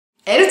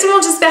Hello tout le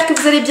monde, j'espère que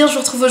vous allez bien. Je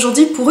vous retrouve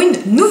aujourd'hui pour une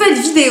nouvelle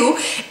vidéo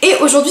et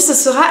aujourd'hui ce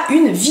sera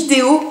une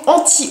vidéo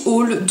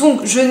anti-haul. Donc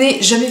je n'ai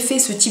jamais fait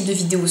ce type de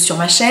vidéo sur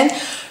ma chaîne.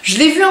 Je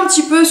l'ai vu un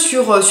petit peu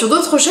sur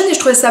d'autres chaînes et je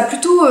trouvais ça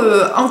plutôt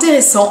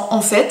intéressant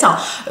en fait.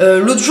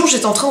 L'autre jour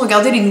j'étais en train de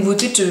regarder les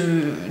nouveautés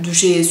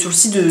sur le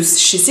site de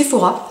chez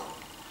Sephora.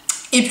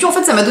 Et puis en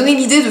fait ça m'a donné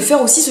l'idée de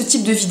faire aussi ce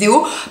type de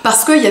vidéo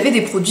parce qu'il y avait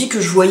des produits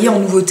que je voyais en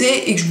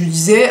nouveauté et que je me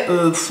disais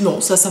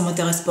non ça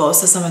m'intéresse pas,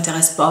 ça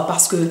m'intéresse pas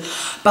parce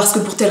que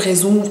pour telle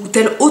raison ou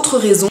telle autre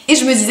raison. Et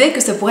je me disais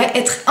que ça pourrait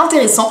être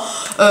intéressant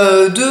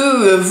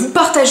de vous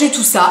partager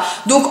tout ça.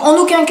 Donc en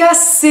aucun cas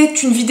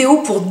c'est une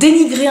vidéo pour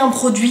dénigrer un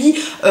produit,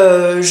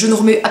 je ne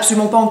remets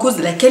absolument pas en cause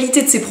la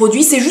qualité de ces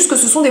produits, c'est juste que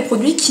ce sont des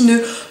produits qui ne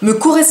me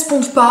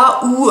correspondent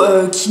pas ou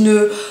qui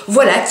ne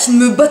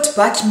me bottent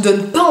pas, qui me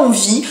donnent pas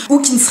envie ou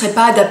qui ne seraient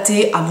pas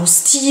adapté à mon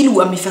style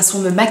ou à mes façons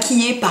de me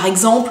maquiller par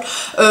exemple.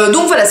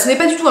 Donc voilà, ce n'est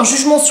pas du tout un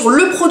jugement sur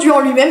le produit en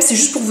lui-même, c'est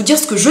juste pour vous dire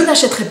ce que je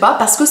n'achèterai pas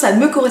parce que ça ne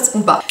me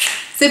correspond pas.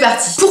 C'est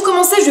parti. Pour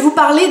commencer, je vais vous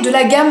parler de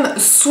la gamme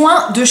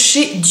soins de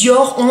chez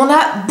Dior. On en a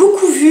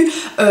beaucoup vu,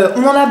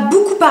 on en a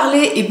beaucoup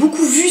parlé et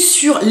beaucoup vu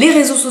sur les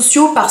réseaux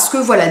sociaux parce que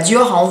voilà,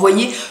 Dior a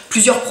envoyé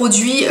plusieurs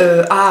produits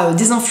à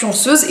des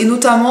influenceuses et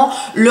notamment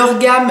leur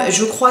gamme,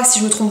 je crois que si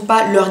je ne me trompe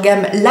pas, leur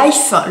gamme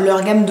Life,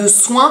 leur gamme de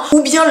soins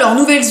ou bien leurs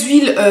nouvelles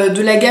huiles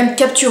de la gamme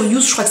Capture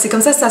Use, je crois que c'est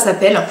comme ça ça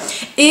s'appelle.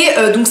 Et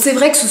donc c'est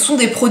vrai que ce sont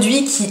des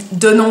produits qui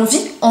donnent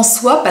envie en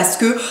soi parce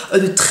que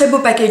de très beau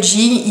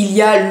packaging, il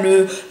y a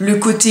le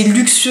côté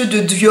luxe de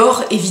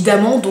Dior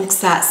évidemment, donc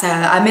ça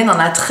amène un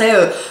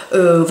attrait,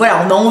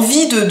 voilà, on a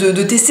envie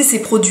de tester ces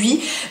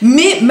produits,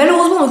 mais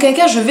malheureusement en aucun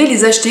cas je vais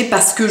les acheter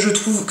parce que je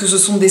trouve que ce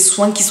sont des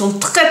soins qui sont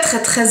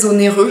très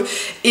onéreux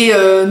et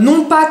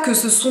non pas que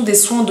ce sont des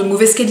soins de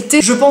mauvaise qualité,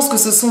 je pense que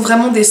ce sont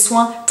vraiment des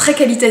soins très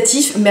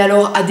qualitatifs mais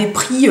alors à des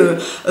prix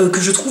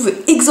que je trouve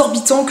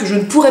exorbitants, que je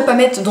ne pourrais pas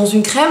mettre dans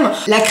une crème.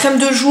 La crème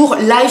de jour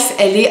Life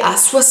elle est à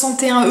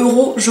 61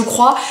 € je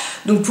crois,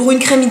 donc pour une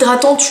crème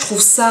hydratante je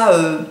trouve ça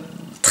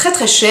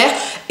très cher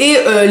et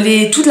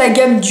toute la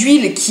gamme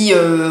d'huile qui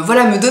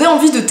voilà me donnait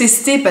envie de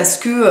tester parce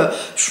que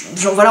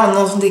genre voilà on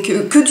n'entendait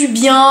que du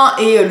bien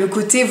et le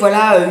côté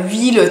voilà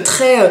huile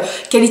très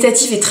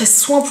qualitatif et très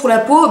soin pour la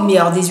peau, mais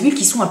alors des huiles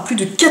qui sont à plus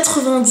de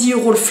 90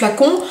 € le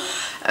flacon.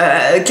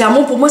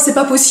 Clairement pour moi c'est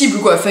pas possible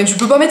quoi, enfin je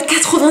peux pas mettre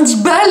 90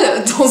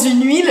 balles dans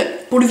une huile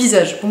pour le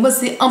visage, pour moi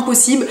c'est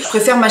impossible. Je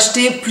préfère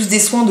m'acheter plus des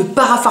soins de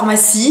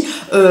parapharmacie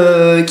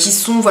qui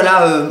sont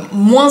voilà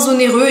moins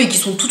onéreux et qui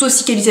sont tout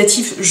aussi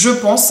qualitatifs je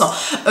pense.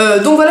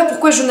 Donc voilà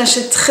pourquoi je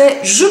n'achèterai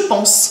je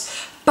pense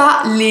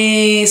pas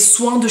les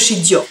soins de chez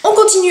Dior. On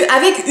continue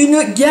avec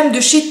une gamme de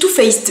chez Too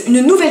Faced,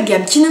 une nouvelle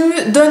gamme qui ne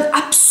me donne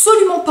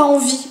absolument pas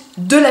envie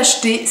de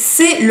l'acheter.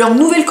 C'est leur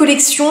nouvelle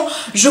collection,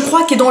 je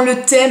crois qu'elle est dans le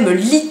thème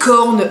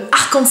licorne,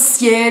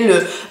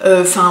 arc-en-ciel,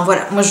 enfin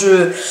voilà, moi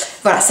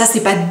voilà, ça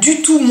c'est pas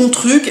du tout mon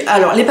truc.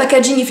 Alors les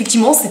packaging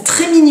effectivement c'est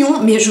très mignon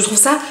mais je trouve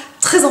ça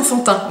très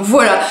enfantin,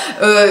 voilà,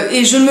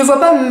 et je ne me vois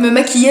pas me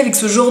maquiller avec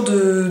ce genre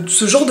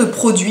de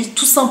produit,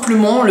 tout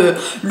simplement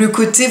le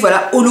côté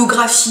voilà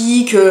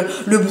holographique,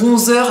 le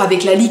bronzer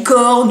avec la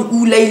licorne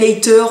ou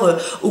l'highlighter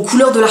aux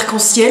couleurs de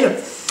l'arc-en-ciel.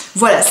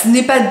 Voilà, ce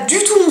n'est pas du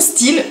tout mon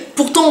style.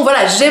 Pourtant,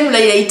 voilà, j'aime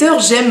l'highlighter,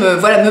 j'aime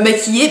voilà, me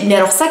maquiller, mais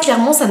alors ça,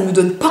 clairement, ça ne me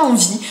donne pas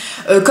envie.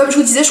 Comme je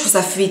vous disais, je trouve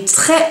ça fait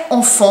très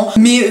enfant,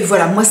 mais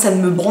voilà, moi, ça ne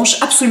me branche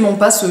absolument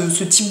pas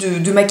ce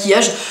type de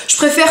maquillage. Je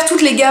préfère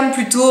toutes les gammes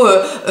plutôt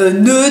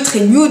neutres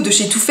et nude de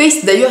chez Too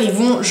Faced. D'ailleurs, ils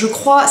vont, je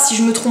crois, si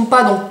je me trompe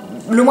pas, dans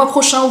le mois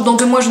prochain ou dans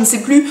 2 mois, je ne sais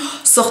plus,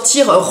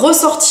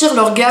 ressortir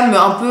leur gamme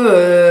un peu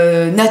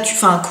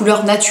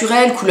couleur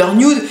naturelle, couleur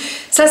nude.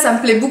 Ça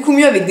me plaît beaucoup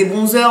mieux avec des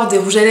bronzers, des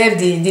rouges à lèvres,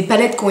 des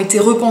palettes qui ont été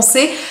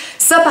repensées.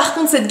 Ça par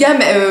contre cette gamme,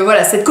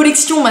 voilà, cette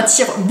collection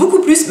m'attire beaucoup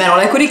plus. Mais alors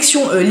la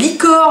collection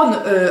licorne,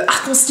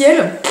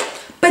 arc-en-ciel,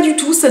 pas du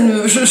tout, je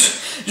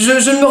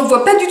ne me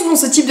revois pas du tout dans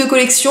ce type de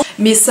collection.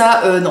 Mais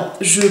ça, non,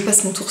 je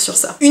passe mon tour sur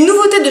ça. Une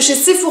nouveauté de chez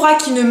Sephora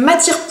qui ne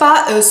m'attire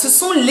pas, ce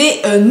sont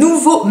les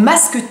nouveaux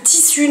masques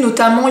tissus,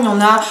 notamment il y en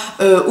a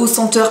au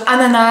senteur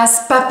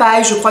ananas,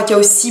 papaye, je crois qu'il y a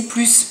aussi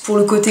plus pour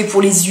le côté,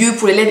 pour les yeux,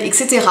 pour les lèvres,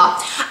 etc.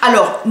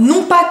 Alors,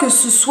 non pas que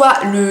ce soit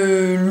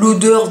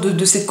l'odeur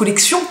de cette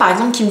collection, par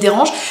exemple, qui me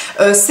dérange,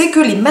 c'est que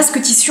les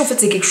masques tissus, en fait,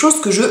 c'est quelque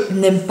chose que je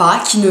n'aime pas,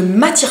 qui ne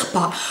m'attire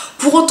pas.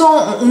 Pour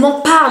autant, on en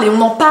parle et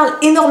on en parle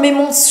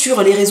énormément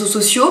sur les réseaux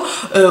sociaux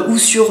ou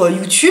sur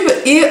YouTube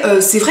et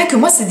c'est vrai que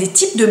moi c'est des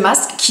types de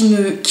masques qui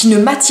ne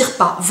m'attirent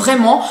pas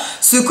vraiment.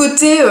 Ce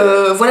côté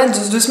voilà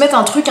de se mettre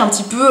un truc un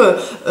petit peu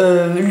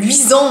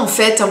luisant en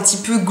fait, un petit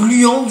peu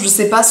gluant, je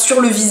sais pas, sur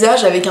le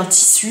visage avec un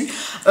tissu,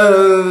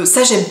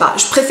 ça j'aime pas.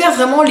 Je préfère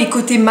vraiment les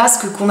côtés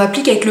masques qu'on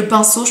applique avec le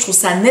pinceau, je trouve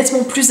ça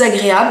nettement plus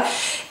agréable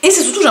et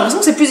c'est surtout j'ai l'impression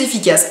que c'est plus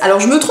efficace. Alors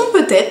je me trompe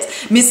peut-être,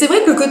 mais c'est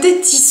vrai que le côté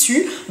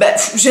tissu, bah,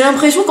 j'ai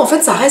l'impression qu'en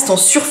fait ça reste en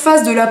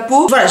surface de la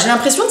peau. Voilà, j'ai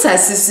l'impression que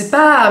c'est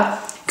pas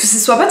que ce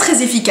soit pas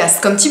très efficace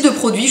comme type de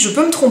produit, je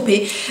peux me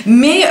tromper,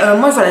 mais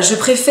moi voilà, je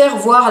préfère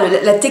voir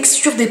la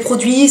texture des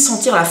produits,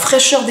 sentir la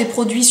fraîcheur des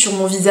produits sur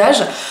mon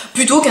visage,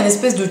 plutôt qu'un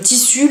espèce de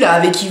tissu là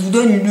avec qui vous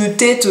donne une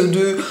tête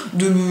de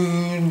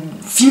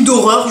film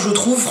d'horreur, je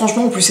trouve.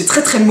 Franchement, en plus c'est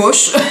très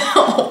moche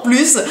en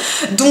plus.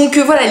 Donc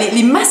voilà,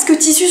 les masques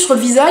tissus sur le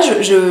visage,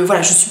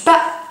 voilà, je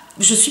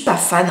suis pas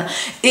fan.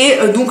 Et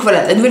donc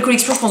voilà, la nouvelle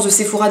collection je pense de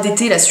Sephora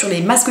d'été là sur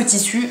les masques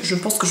tissus, je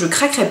pense que je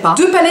craquerai pas.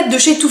 2 palettes de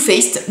chez Too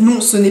Faced.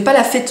 Non, ce n'est pas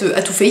la fête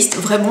à Too Faced,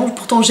 vraiment,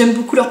 pourtant j'aime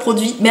beaucoup leurs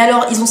produits. Mais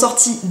alors ils ont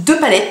sorti 2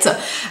 palettes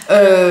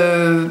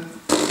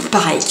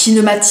pareil, qui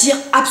ne m'attirent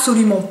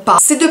absolument pas.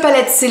 Ces 2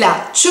 palettes, c'est la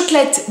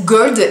Chocolate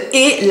Gold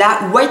et la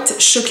White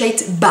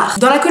Chocolate Bar.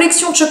 Dans la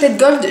collection Chocolate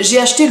Gold, j'ai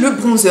acheté le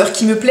bronzer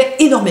qui me plaît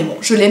énormément.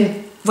 Je l'aime.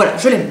 Voilà,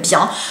 je l'aime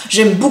bien,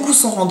 j'aime beaucoup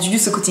son rendu,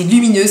 ce côté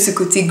lumineux, ce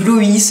côté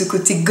glowy, ce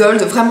côté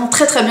gold, vraiment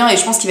très bien et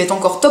je pense qu'il va être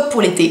encore top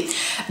pour l'été.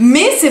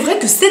 Mais c'est vrai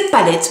que cette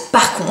palette,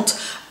 par contre,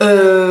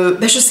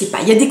 je sais pas,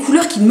 il y a des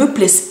couleurs qui ne me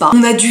plaisent pas.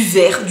 On a du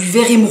vert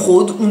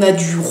émeraude, on a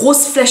du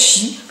rose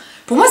flashy.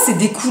 Pour moi, c'est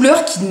des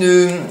couleurs qui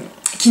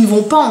ne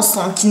vont pas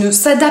ensemble, qui ne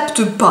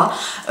s'adaptent pas.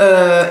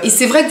 Et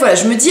c'est vrai que voilà,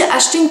 je me dis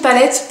acheter une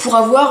palette pour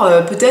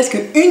avoir peut-être que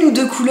 1 ou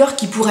 2 couleurs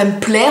qui pourraient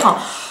me plaire.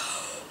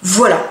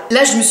 Voilà,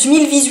 là je me suis mis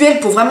le visuel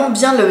pour vraiment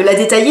bien la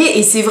détailler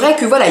et c'est vrai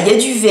que voilà, il y a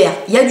du vert,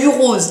 il y a du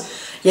rose,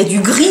 il y a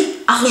du gris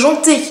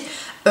argenté,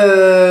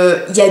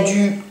 il y a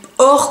du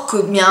or,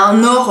 mais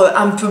un or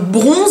un peu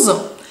bronze.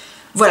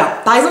 Voilà,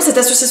 par exemple cette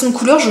association de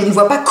couleurs, je ne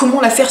vois pas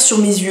comment la faire sur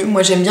mes yeux.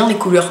 Moi j'aime bien les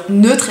couleurs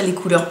neutres et les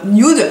couleurs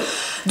nude.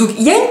 Donc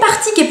il y a une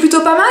partie qui est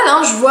plutôt pas mal,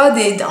 hein. Je vois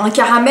un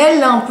caramel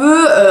là,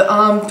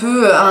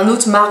 un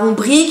autre marron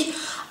brique,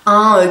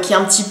 qui est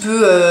un petit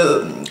peu,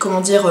 comment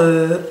dire,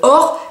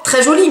 or,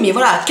 très joli, mais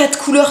voilà, 4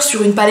 couleurs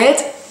sur une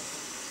palette.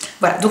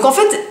 Voilà, donc en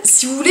fait,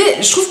 si vous voulez,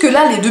 je trouve que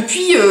là,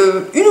 depuis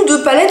 1 ou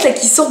 2 palettes là,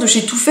 qui sortent de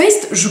chez Too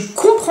Faced, je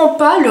comprends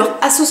pas leur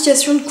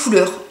association de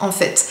couleurs, en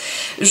fait.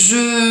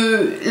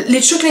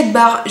 Les chocolate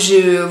bars,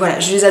 voilà,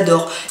 je les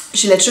adore.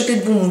 J'ai la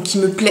chocolate bonbon qui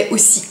me plaît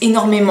aussi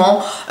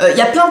énormément. Il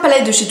y a plein de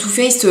palettes de chez Too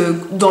Faced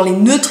dans les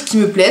neutres qui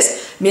me plaisent,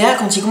 mais là,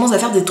 quand ils commencent à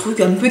faire des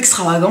trucs un peu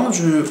extravagants,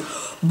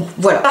 bon,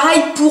 voilà.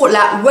 Pareil pour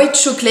la white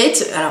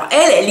chocolate. Alors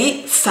elle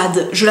est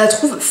fade. Je la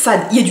trouve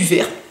fade. Il y a du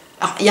vert.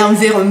 Alors il y a un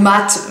vert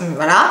mat,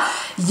 voilà.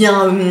 Il y a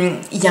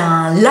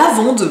un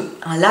lavande,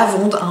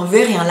 un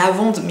vert et un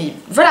lavande. Mais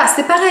voilà,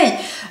 c'est pareil.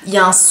 Il y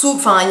a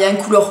il y a une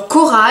couleur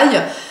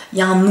corail. Il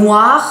y a un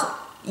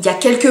noir. Il y a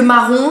quelques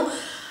marrons.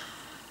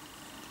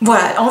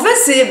 Voilà. En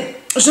fait,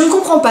 je ne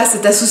comprends pas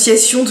cette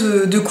association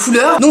de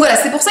couleurs. Donc voilà,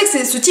 c'est pour ça que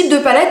ce type de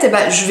palette,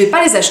 je vais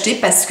pas les acheter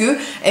parce que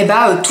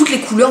toutes les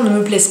couleurs ne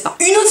me plaisent pas.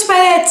 Une autre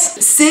palette,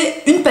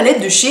 c'est une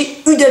palette de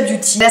chez Huda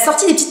Beauty. Elle a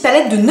sorti des petites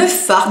palettes de 9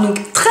 fards,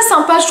 donc très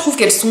sympa, je trouve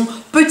qu'elles sont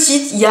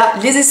petites. Il y a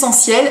les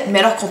essentiels, mais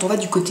alors quand on va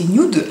du côté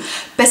nude,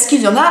 parce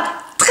qu'il y en a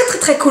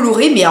très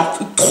colorés, mais alors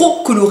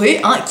trop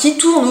colorés, hein, qui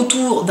tournent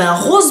autour d'un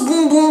rose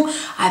bonbon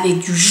avec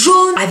du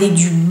jaune, avec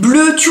du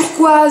bleu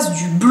turquoise,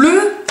 du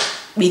bleu.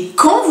 Mais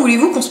quand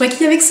voulez-vous qu'on se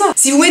maquille avec ça?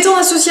 Si vous mettez en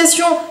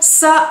association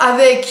ça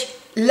avec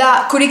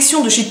la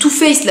collection de chez Too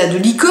Faced là, de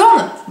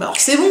licorne, alors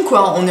c'est bon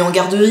quoi, on est en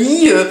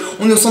garderie,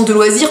 on est au centre de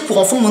loisirs pour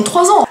enfants de moins de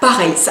 3 ans.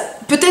 Pareil, ça,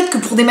 peut-être que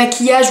pour des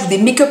maquillages ou des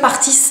make-up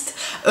artistes,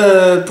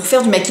 pour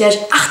faire du maquillage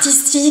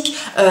artistique,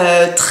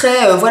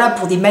 voilà,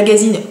 pour des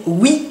magazines,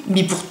 oui,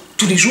 mais pour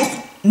tous les jours,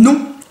 non.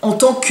 En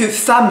tant que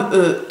femme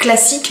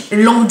classique,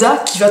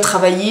 lambda, qui va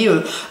travailler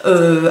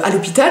à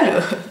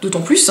l'hôpital,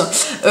 d'autant plus,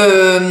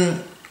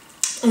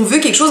 on veut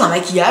quelque chose, un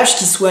maquillage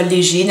qui soit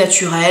léger,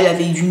 naturel,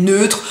 avec du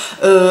neutre.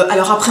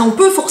 Alors après, on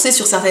peut forcer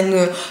sur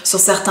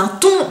certains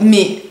tons,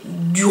 mais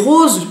du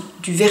rose,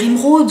 du vert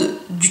émeraude,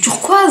 du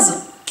turquoise.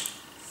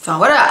 Enfin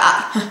voilà,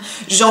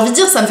 j'ai envie de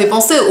dire, ça me fait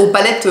penser aux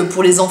palettes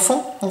pour les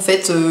enfants, en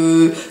fait,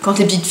 quand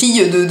les petites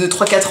filles de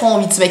 3-4 ans ont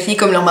envie de se maquiller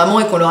comme leur maman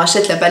et qu'on leur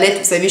achète la palette,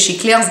 vous savez, chez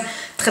Claire's,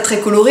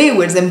 très colorée,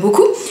 où elles aiment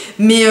beaucoup.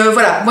 Mais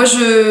voilà, moi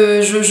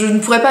je ne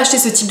pourrais pas acheter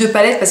ce type de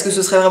palette parce que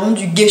ce serait vraiment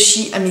du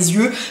gâchis à mes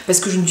yeux, parce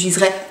que je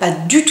n'utiliserais pas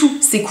du tout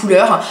ces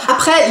couleurs.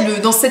 Après,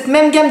 dans cette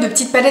même gamme de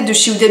petites palettes de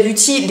chez Huda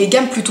Beauty, les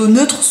gammes plutôt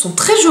neutres sont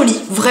très jolies,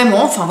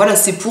 vraiment. Enfin voilà,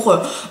 c'est pour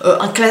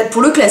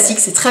le classique,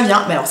 c'est très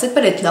bien. Mais alors cette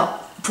palette-là,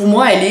 pour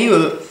moi, elle est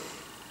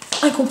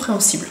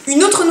incompréhensible.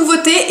 Une autre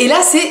nouveauté, et là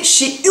c'est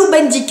chez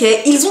Urban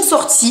Decay, ils ont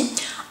sorti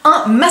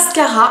un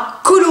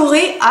mascara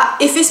coloré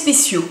à effets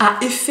spéciaux.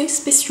 À effets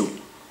spéciaux.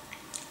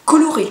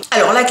 Coloré.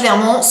 Alors là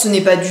clairement ce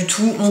n'est pas du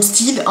tout mon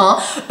style, hein.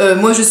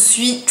 Moi je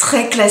suis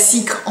très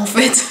classique en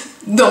fait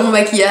dans mon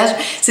maquillage,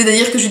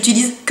 c'est-à-dire que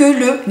j'utilise que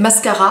le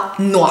mascara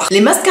noir. Les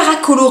mascaras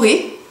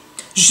colorés,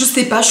 je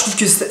sais pas, je trouve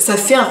que ça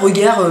fait un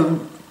regard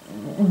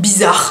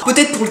bizarre.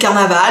 Peut-être pour le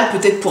carnaval,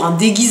 peut-être pour un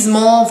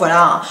déguisement,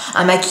 voilà,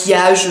 un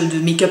maquillage de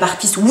make-up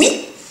artiste, oui.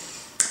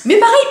 Mais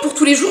pareil, pour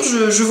tous les jours,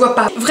 je vois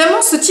pas.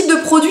 Vraiment, ce type de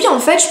produit, en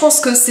fait, je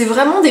pense que c'est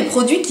vraiment des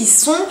produits qui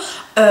sont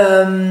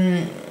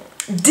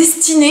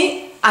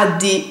destinés à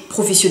des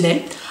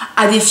professionnels,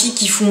 à des filles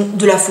qui font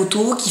de la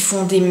photo, qui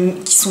sont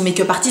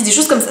make-up artistes, des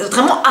choses comme ça,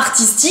 vraiment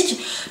artistiques.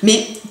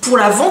 Mais pour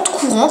la vente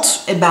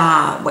courante, eh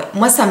bah ouais,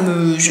 moi ça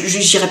me...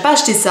 j'irai pas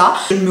acheter ça.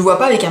 Je ne me vois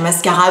pas avec un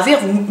mascara vert.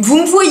 Vous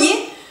me voyez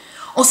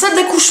en salle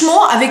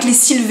d'accouchement avec les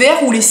cils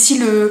verts ou les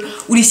cils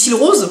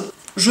roses.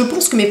 Je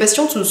pense que mes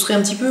patientes seraient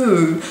un petit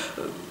peu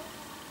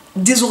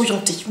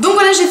désorientées. Donc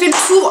voilà, j'ai fait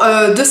le tour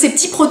de ces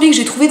petits produits que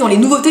j'ai trouvés dans les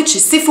nouveautés de chez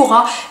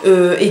Sephora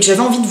et que j'avais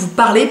envie de vous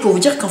parler pour vous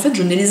dire qu'en fait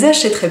je ne les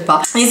achèterai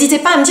pas. N'hésitez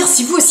pas à me dire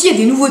si vous aussi il y a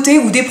des nouveautés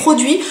ou des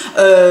produits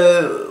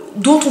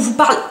dont on vous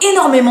parle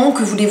énormément,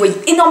 que vous les voyez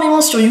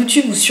énormément sur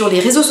YouTube ou sur les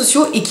réseaux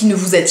sociaux et qui ne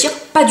vous attirent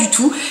pas du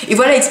tout. Et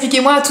voilà,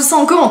 expliquez-moi tout ça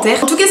en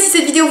commentaire. En tout cas, si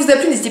cette vidéo vous a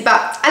plu, n'hésitez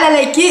pas à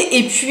la liker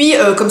et puis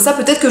comme ça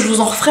peut-être que je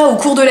vous en referai au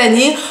cours de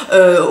l'année,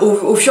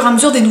 au fur et à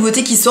mesure des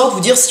nouveautés qui sortent,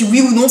 vous dire si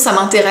oui ou non ça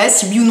m'intéresse,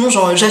 si oui ou non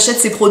j'achète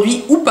ces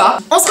produits ou pas.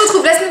 On se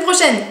retrouve la semaine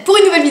prochaine pour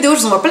une nouvelle vidéo,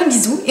 je vous envoie plein de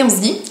bisous et on se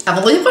dit à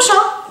vendredi prochain.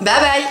 Bye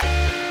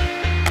bye.